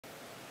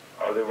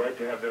Are they right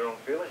to have their own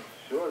feelings?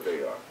 Sure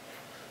they are.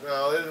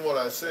 No, that isn't what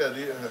I said.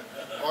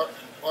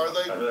 Are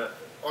they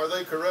are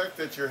they correct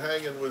that you're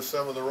hanging with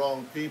some of the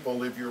wrong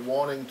people if you're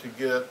wanting to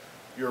get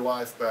your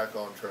life back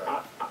on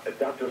track?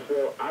 Dr.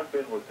 Phil, I've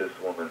been with this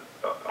woman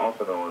off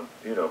and on,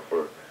 you know,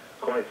 for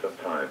quite some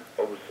time,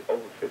 over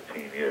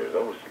 15 years,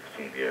 over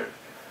 16 years.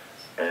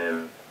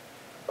 And,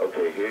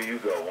 okay, here you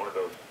go, one of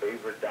those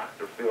favorite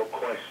Dr. Phil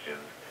questions.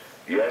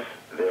 Yes,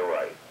 they're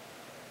right.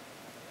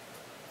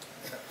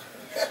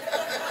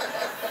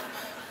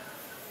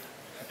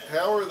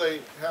 How are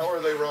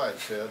they right,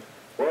 Ted?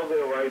 Well,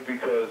 they're right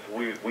because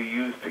we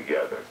use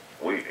together.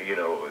 You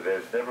know,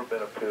 there's never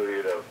been a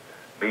period of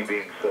me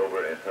being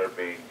sober and her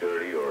being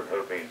dirty, or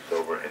her being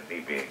sober and me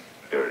being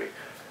dirty.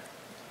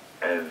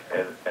 And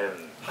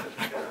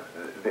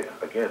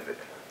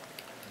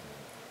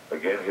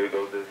again, here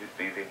goes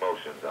these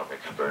emotions I'm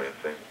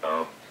experiencing.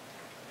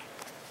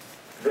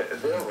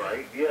 They're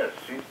right. Yes,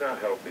 she's not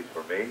healthy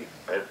for me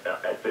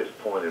at this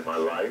point in my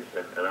life,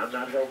 and I'm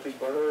not healthy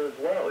for her as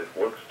well. It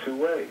works two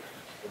ways.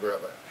 We'll be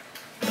right back.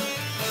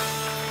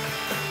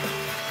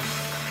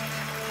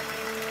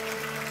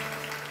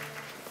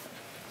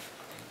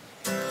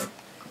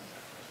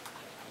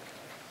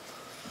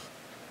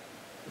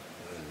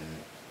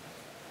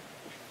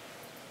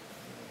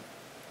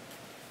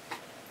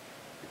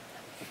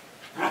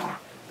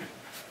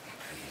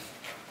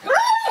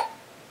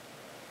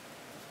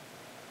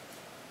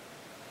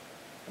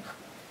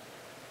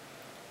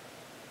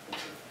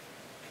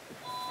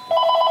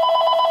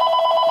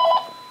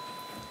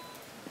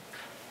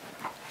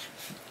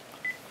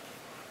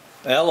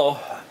 Hello.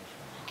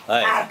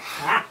 Hi.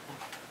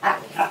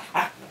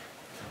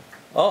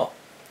 Oh.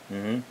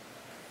 Mm-hmm.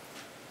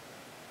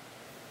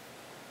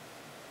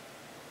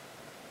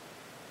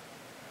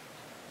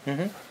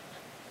 Mm-hmm.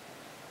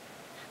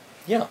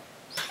 Yeah.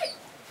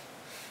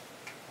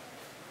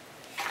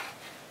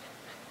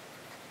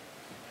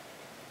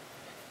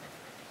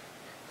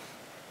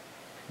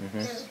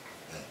 Mm-hmm.